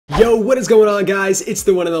Yo, what is going on, guys? It's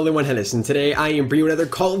the one and only one, Henis, and today I am bringing another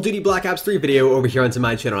Call of Duty Black Ops 3 video over here onto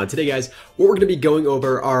my channel. And today, guys, what we're going to be going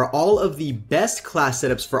over are all of the best class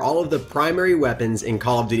setups for all of the primary weapons in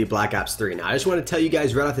Call of Duty Black Ops 3. Now, I just want to tell you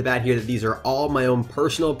guys right off the bat here that these are all my own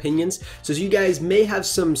personal opinions, so you guys may have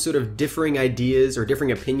some sort of differing ideas or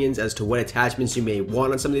differing opinions as to what attachments you may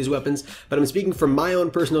want on some of these weapons, but I'm speaking from my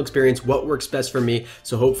own personal experience, what works best for me,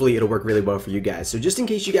 so hopefully it'll work really well for you guys. So just in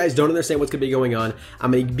case you guys don't understand what's going to be going on,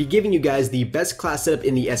 I'm going to be giving you guys the best class setup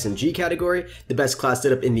in the SMG category, the best class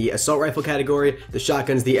setup in the assault rifle category, the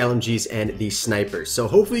shotguns, the LMGs, and the snipers. So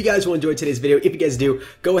hopefully you guys will enjoy today's video. If you guys do,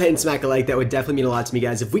 go ahead and smack a like. That would definitely mean a lot to me,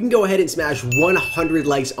 guys. If we can go ahead and smash 100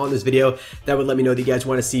 likes on this video, that would let me know that you guys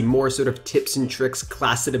want to see more sort of tips and tricks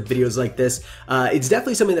class setup videos like this. It's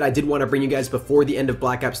definitely something that I did want to bring you guys before the end of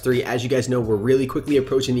Black Ops 3. As you guys know, we're really quickly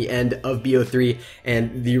approaching the end of BO3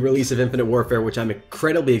 and the release of Infinite Warfare, which I'm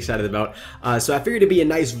incredibly excited about. So I figured it'd be a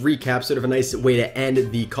nice recap, sort of a nice way to end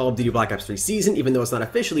the Call of Duty Black Ops 3 season, even though it's not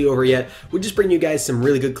officially over yet. We'll just bring you guys some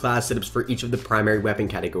really good class setups for each of the primary weapon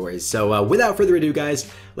categories. So without further ado, guys,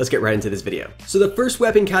 let's get right into this video. So the first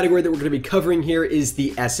weapon category that we're going to be covering here is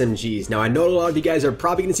the SMGs. Now, I know a lot of you guys are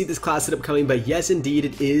probably going to see this class setup coming, but yes, indeed,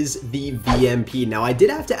 it is the VMP. Now, I did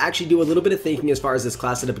have to actually do a little bit of thinking as far as this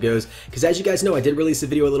class setup goes, because as you guys know, I did release a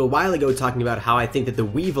video a little while ago talking about how I think that the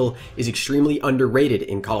Weevil is extremely underrated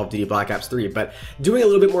in Call of Duty Black Ops 3, but doing a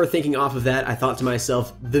little bit more thinking off of that, I thought to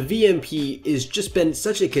myself, the VMP has just been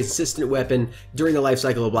such a consistent weapon during the life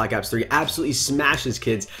cycle of Black Ops 3, absolutely smashes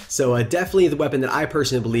kids, so definitely the weapon that I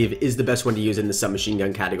personally believe is the best one to use in the submachine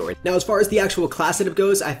gun category. Now, as far as the actual class setup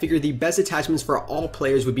goes, I figure the best attachments for all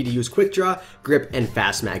players would be to use quick draw, grip, and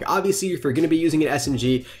fast mag. Obviously, if you're going to be using an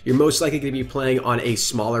SMG, you're most likely going to be playing on a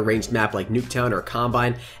smaller ranged map like Nuketown or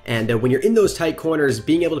Combine, and when you're in those tight corners,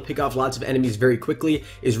 being able to pick off lots of enemies very quickly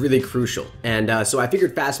is really crucial, and so I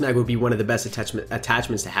figured fast mag would be one of the best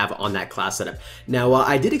attachments to have on that class setup. Now,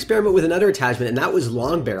 I did experiment with another attachment, and that was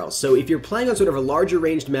long barrels. So if you're playing on sort of a larger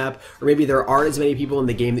ranged map, or maybe there aren't as many people in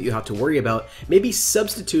the game that you have to worry about, maybe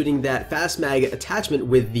substituting that fast mag attachment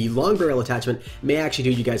with the long barrel attachment may actually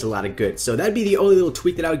do you guys a lot of good. So that'd be the only little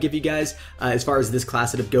tweak that I would give you guys as far as this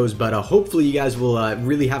class setup goes, but hopefully you guys will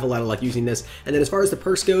really have a lot of luck using this. And then as far as the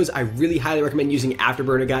perks goes, I really highly recommend using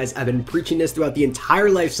Afterburner, guys. I've been preaching this throughout the entire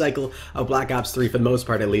life cycle of Black Ops 3 for the most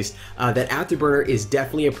part, at least, that Afterburner is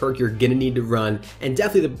definitely a perk you're gonna need to run, and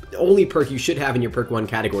definitely the only perk you should have in your perk 1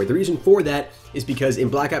 category. The reason for that is because in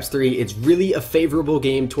Black Ops 3, it's really a favorable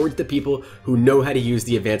game towards the people who know how to use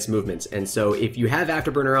the advanced movements. And so if you have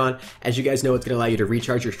Afterburner on, as you guys know, it's going to allow you to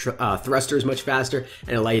recharge your thrusters much faster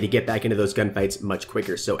and allow you to get back into those gunfights much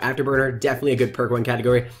quicker. So Afterburner, definitely a good perk 1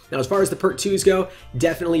 category. Now, as far as the perk 2s go,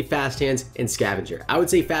 definitely Fast Hands and Scavenger. I would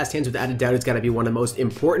say Fast Hands, without a doubt, it's got to be one of the most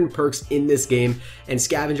important perks in this game. And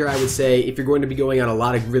Scavenger, I would say, if you're going to be going on a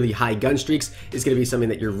lot of really high gun streaks, is going to be something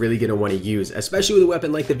that you're really going to want to use, especially with a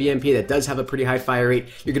weapon like the VMP that does have a pretty high fire rate.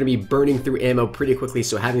 You're going to be burning through ammo pretty quickly,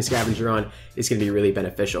 so having Scavenger on is going to be really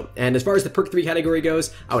beneficial. And as far as the perk 3 category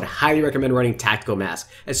goes, I would highly recommend running Tactical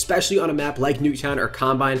Mask, especially on a map like Nuketown or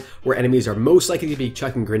Combine, where enemies are most likely to be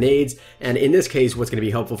chucking grenades, and in this case, what's going to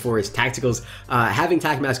be helpful for is tacticals. Having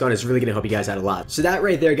Tac Mask on is really going to help you guys out a lot. So that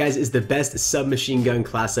right there, guys, is the best submachine gun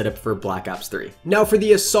class setup for Black Ops 3. Now, for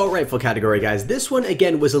the assault rifle category, guys, this one,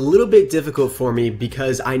 again, was a little bit difficult for me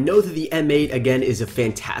because I know that the M8, again, is a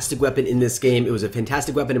fantastic weapon in this game. It was a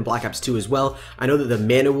fantastic weapon in Black Ops 2 as well. I know that the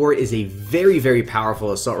Man-O-War is a very, very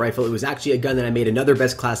powerful assault rifle. It was actually a gun that I made another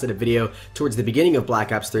best class setup video towards the beginning of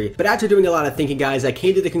Black Ops 3. But after doing a lot of thinking, guys, I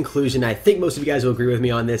came to the conclusion, I think most of you guys will agree with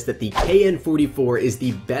me on this, that the KN-44 is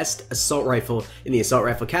the best assault rifle in the assault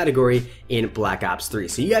rifle category in Black Ops 3.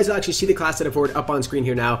 So you guys will actually see the class setup for it up on screen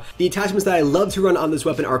here now. The attachments that I love to run on this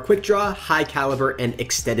weapon are Quick Draw, High Caliber, and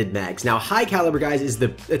Extended Mags. Now, High Caliber, guys, is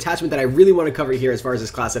the attachment that I really want to cover here as far as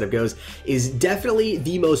this class setup goes, is definitely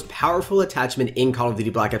the most powerful attachment in Call of Duty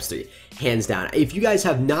Black Ops 3, hands down. If you guys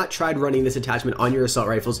have not tried running this attachment on your assault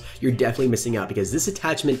rifles, you're definitely missing out because this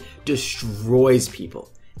attachment destroys people.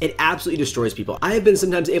 It absolutely destroys people. I have been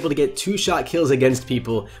sometimes able to get 2-shot kills against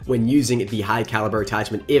people when using the high caliber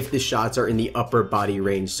attachment if the shots are in the upper body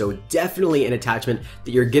range. So definitely an attachment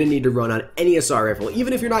that you're gonna need to run on any assault rifle.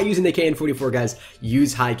 Even if you're not using the KN-44, guys,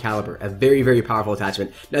 use high caliber. A very, very powerful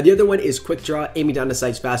attachment. Now, the other one is quick draw, aiming down the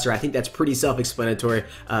sights faster. I think that's pretty self-explanatory.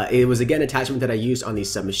 It was, again, an attachment that I used on the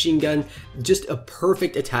submachine gun. Just a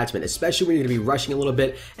perfect attachment, especially when you're gonna be rushing a little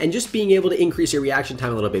bit and just being able to increase your reaction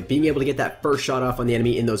time a little bit. Being able to get that first shot off on the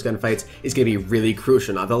enemy in those gunfights is going to be really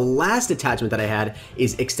crucial. Now, the last attachment that I had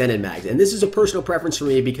is extended mags, and this is a personal preference for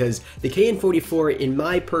me because the KN-44, in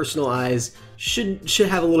my personal eyes, should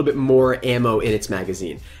have a little bit more ammo in its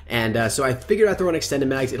magazine. And so I figured out throwing extended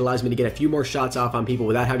mags. It allows me to get a few more shots off on people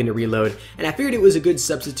without having to reload. And I figured it was a good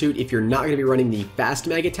substitute if you're not going to be running the fast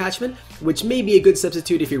mag attachment, which may be a good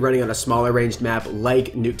substitute if you're running on a smaller ranged map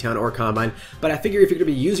like Nuketown or Combine. But I figure if you're going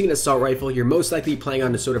to be using an assault rifle, you're most likely playing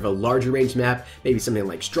on a sort of a larger ranged map, maybe something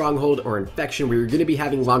like Stronghold or Infection, where you're going to be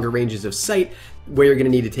having longer ranges of sight, where you're going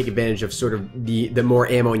to need to take advantage of sort of the more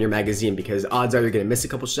ammo in your magazine, because odds are you're going to miss a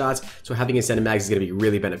couple shots, so having extended mags is going to be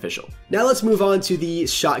really beneficial. Now let's move on to the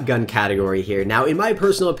shotgun category here. Now, in my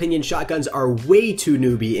personal opinion, shotguns are way too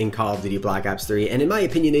newbie in Call of Duty Black Ops 3, and in my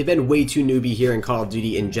opinion, they've been way too newbie here in Call of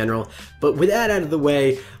Duty in general. But with that out of the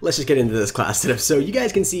way, let's just get into this class setup. So you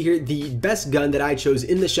guys can see here, the best gun that I chose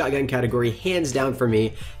in the shotgun category, hands down for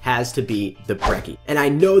me, has to be the Brecci. And I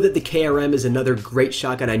know that the KRM is another great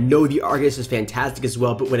shotgun. I know the Argus is fantastic as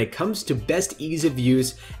well, but when it comes to best ease of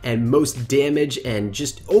use and most damage and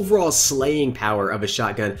just overall slaying power of a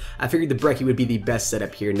shotgun, I figured the Brecci would be the best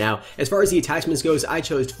setup here. Now, as far as the attachments goes, I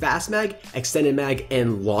chose fast mag, extended mag,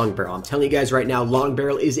 and long barrel. I'm telling you guys right now, long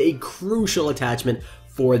barrel is a crucial attachment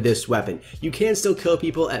for this weapon. You can still kill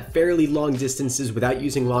people at fairly long distances without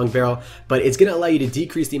using long barrel, but it's going to allow you to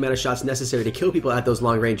decrease the amount of shots necessary to kill people at those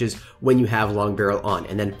long ranges when you have long barrel on.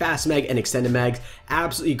 And then fast mag and extended mags,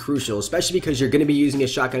 absolutely crucial, especially because you're going to be using a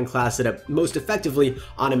shotgun class setup most effectively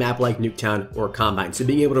on a map like Nuketown or Combine. So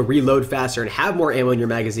being able to reload faster and have more ammo in your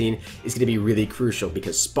magazine is going to be really crucial,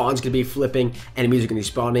 because spawns going to be flipping, enemies are going to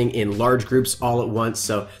be spawning in large groups all at once,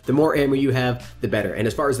 so the more ammo you have, the better. And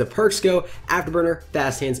as far as the perks go, Afterburner,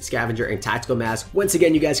 Fast Hands, Scavenger, and Tactical Mask, once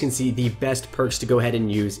again, you guys can see the best perks to go ahead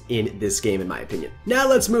and use in this game, in my opinion. Now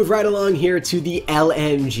let's move right along here to the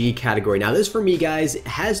LMG category. Now this, for me, guys,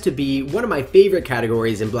 has to be one of my favorite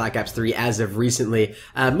categories in Black Ops 3 as of recently.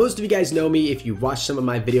 Most of you guys know me if you've watched some of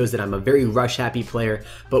my videos that I'm a very rush happy player,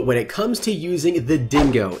 but when it comes to using the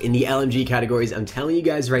Dingo in the LMG categories, I'm telling you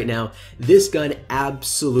guys right now, this gun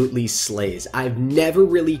absolutely slays. I've never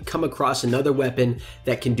really come across another weapon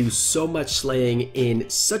that can do so much slaying in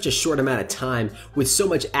such a short amount of time with so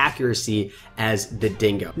much accuracy as the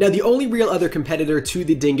Dingo. Now, the only real other competitor to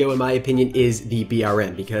the Dingo, in my opinion, is the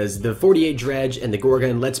BRM, because the 48 Dredge and the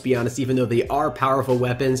Gorgun, let's be honest, even though they are powerful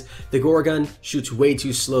weapons, the Gorgun shoots way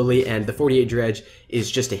too slowly, and the 48 Dredge is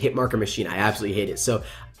just a hit marker machine. I absolutely hate it. So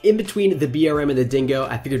in between the BRM and the Dingo,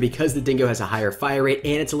 I figured because the Dingo has a higher fire rate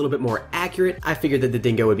and it's a little bit more accurate, I figured that the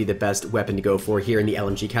Dingo would be the best weapon to go for here in the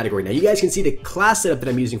LMG category. Now, you guys can see the class setup that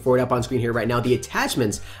I'm using for it up on screen here right now. The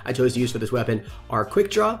attachments I chose to use for this weapon are Quick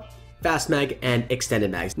Draw, fast mag, and extended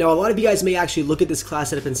mags. Now, a lot of you guys may actually look at this class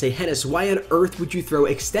setup and say, Henis, why on earth would you throw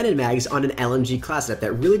extended mags on an LMG class setup?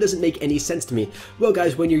 That really doesn't make any sense to me. Well,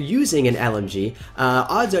 guys, when you're using an LMG,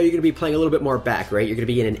 odds are you're going to be playing a little bit more back, right? You're going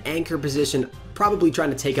to be in an anchor position, probably trying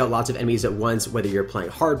to take out lots of enemies at once, whether you're playing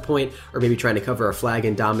hardpoint or maybe trying to cover a flag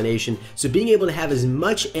in domination. So being able to have as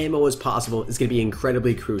much ammo as possible is going to be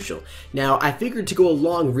incredibly crucial. Now, I figured to go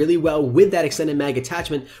along really well with that extended mag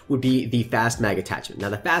attachment would be the fast mag attachment. Now,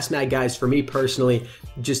 the fast mag, guys, for me personally,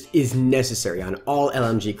 just is necessary on all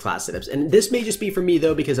LMG class setups. And this may just be for me,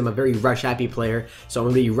 though, because I'm a very rush happy player, so I'm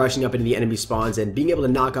going to be rushing up into the enemy spawns, and being able to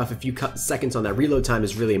knock off a few seconds on that reload time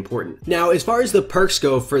is really important. Now, as far as the perks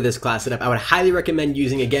go for this class setup, I would highly recommend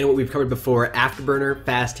using, again, what we've covered before: Afterburner,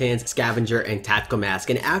 Fast Hands, Scavenger, and Tactical Mask.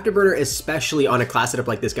 And Afterburner, especially on a class setup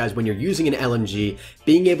like this, guys, when you're using an LMG,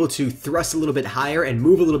 being able to thrust a little bit higher and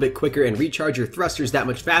move a little bit quicker and recharge your thrusters that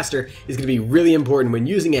much faster is going to be really important when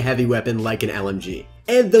using a heavy weapon like an LMG.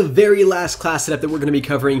 And the very last class setup that we're going to be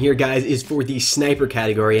covering here, guys, is for the sniper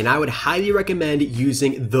category, and I would highly recommend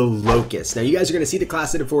using the Locust. Now, you guys are going to see the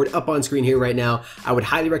class setup for it up on screen here right now. I would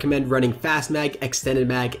highly recommend running fast mag, extended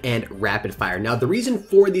mag, and rapid fire. Now, the reason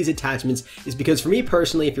for these attachments is because for me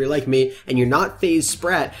personally, if you're like me and you're not phase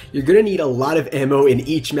sprat, you're going to need a lot of ammo in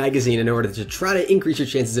each magazine in order to try to increase your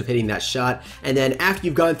chances of hitting that shot. And then after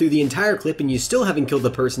you've gone through the entire clip and you still haven't killed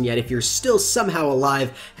the person yet, if you're still somehow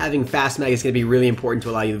alive, having fast mag is going to be really important to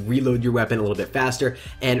allow you to reload your weapon a little bit faster,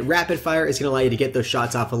 and rapid fire is going to allow you to get those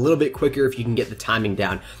shots off a little bit quicker if you can get the timing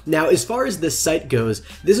down. Now, as far as the sight goes,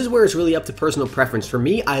 this is where it's really up to personal preference. For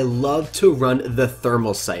me, I love to run the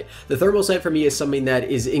thermal sight. The thermal sight for me is something that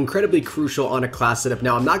is incredibly crucial on a class setup.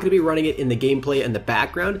 Now, I'm not going to be running it in the gameplay in the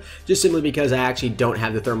background, just simply because I actually don't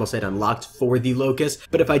have the thermal sight unlocked for the Locust.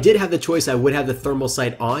 But if I did have the choice, I would have the thermal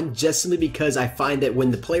sight on, just simply because I find that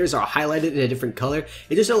when the players are highlighted in a different color,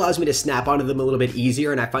 it just allows me to snap onto them a little bit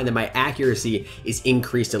easier, and I find that my accuracy is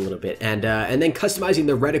increased a little bit. And then customizing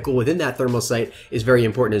the reticle within that thermal sight is very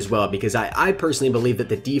important as well, because I personally believe that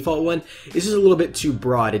the default one is just a little bit too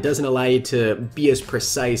broad. It doesn't allow you to be as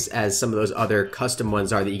precise as some of those other custom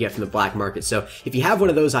ones are that you get from the black market. So if you have one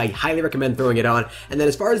of those, I highly recommend throwing it on. And then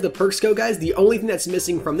as far as the perks go, guys, the only thing that's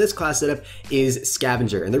missing from this class setup is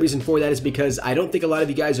Scavenger. And the reason for that is because I don't think a lot of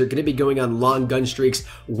you guys are going to be going on long gun streaks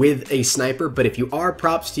with a sniper, but if you are,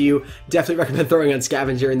 props to you. Definitely recommend throwing on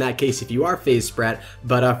Scavenger in that case if you are phase sprat.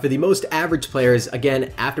 But for the most average players,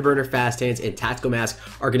 again, Afterburner, Fast Hands, and Tactical Mask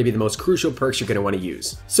are going to be the most crucial perks you're going to want to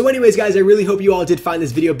use. So anyways, guys, I really hope you all did find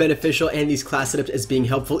this video beneficial and these class setups as being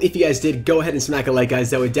helpful. If you guys did, go ahead and smack a like, guys.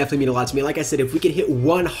 That would definitely mean a lot to me. Like I said, if we could hit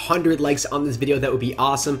 100 likes on this video, that would be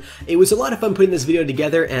awesome. It was a lot of fun putting this video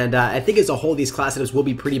together, and I think as a whole, these class setups will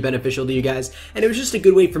be pretty beneficial to you guys. And it was just a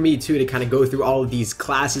good way for me too to kind of go through all of these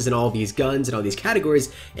classes and all of these guns and all these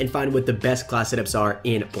categories and find what the best class setups are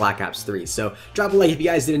in Black Ops 3. So drop a like if you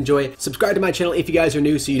guys did enjoy. Subscribe to my channel if you guys are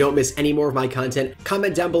new so you don't miss any more of my content.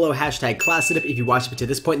 Comment down below hashtag class setup if you watched up to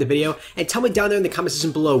this point in the video, and tell me down there in the comment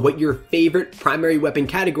section below what your favorite primary weapon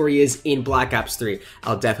category is in Black Ops 3.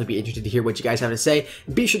 I'll definitely be interested to hear what you guys have to say.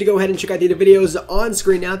 Be sure to go ahead and check out the other videos on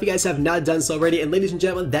screen now if you guys have not done so already. And ladies and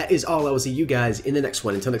gentlemen, that is all. I will see you guys in the next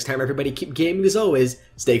one. Until next time, everybody, keep gaming as always.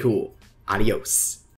 Stay cool. Adios.